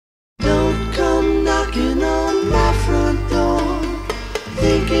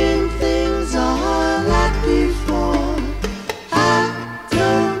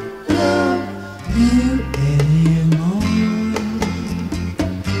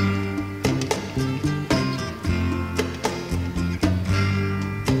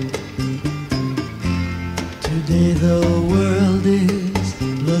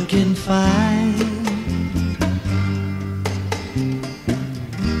fine.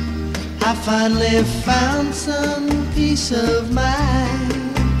 I finally found some peace of mind.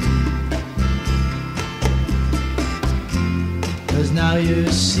 'Cause now you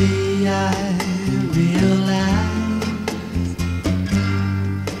see I realize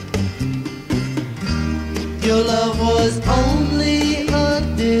your love was only a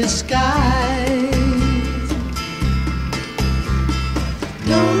disguise.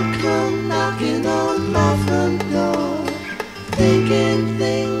 Don't come knocking on my front door thinking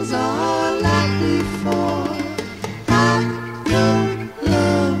things are like before. I don't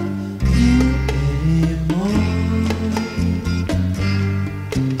love you anymore.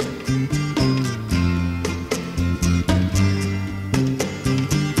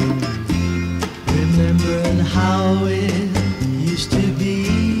 Remembering how it used to be,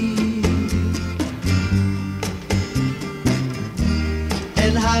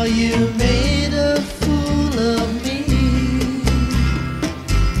 and how you made a fool of me.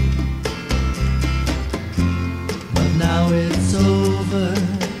 But now it's over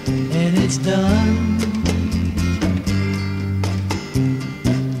and it's done.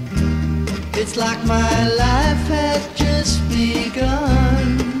 It's like my life